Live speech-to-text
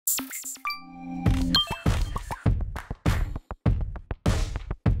It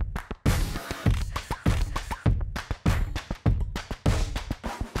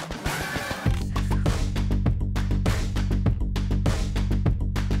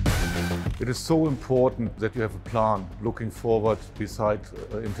is so important that you have a plan looking forward beside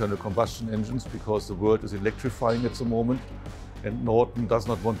internal combustion engines, because the world is electrifying at the moment, and Norton does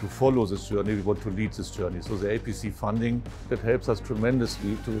not want to follow this journey, we want to lead this journey. So the APC funding, that helps us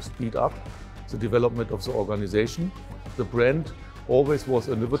tremendously to speed up the development of the organization. The brand always was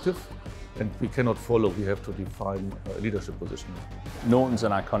innovative, and we cannot follow, we have to define a leadership position. Norton's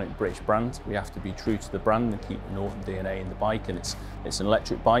an iconic British brand. We have to be true to the brand and keep the Norton DNA in the bike, and it's an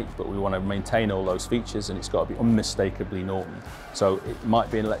electric bike, but we want to maintain all those features, and it's got to be unmistakably Norton. So it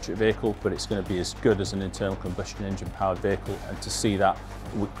might be an electric vehicle, but it's going to be as good as an internal combustion engine powered vehicle, and to see that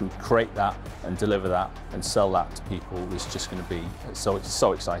we can create that and deliver that and sell that to people is just going to be so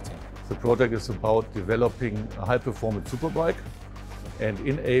exciting. The project is about developing a high-performance superbike and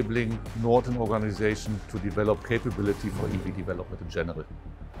enabling Norton organization to develop capability for EV development in general.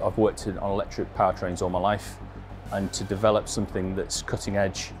 I've worked on electric powertrains all my life, and to develop something that's cutting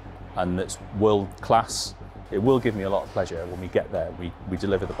edge and that's world class, it will give me a lot of pleasure when we get there. We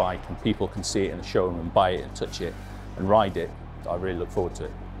deliver the bike and people can see it in the showroom and buy it and touch it and ride it. I really look forward to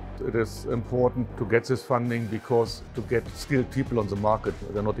it. It is important to get this funding because to get skilled people on the market,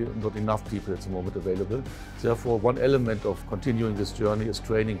 there are not enough people at the moment available. Therefore, one element of continuing this journey is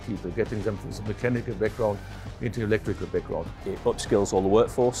training people, getting them from the mechanical background into electrical background. It upskills all the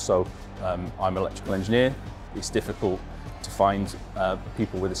workforce, so I'm an electrical engineer. It's difficult to find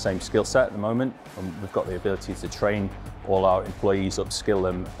people with the same skill set at the moment, and we've got the ability to train all our employees, upskill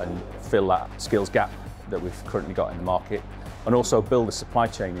them and fill that skills gap that we've currently got in the market, and also build a supply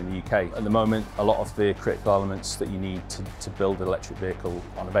chain in the UK. At the moment, a lot of the critical elements that you need to build an electric vehicle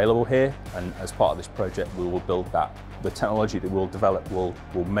aren't available here, and as part of this project we will build that. The technology that we'll develop will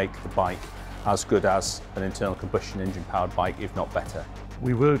make the bike as good as an internal combustion engine powered bike, if not better.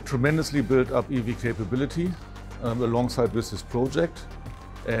 We will tremendously build up EV capability alongside with this project,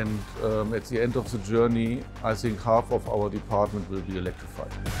 and at the end of the journey I think half of our department will be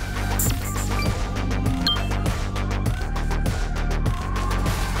electrified.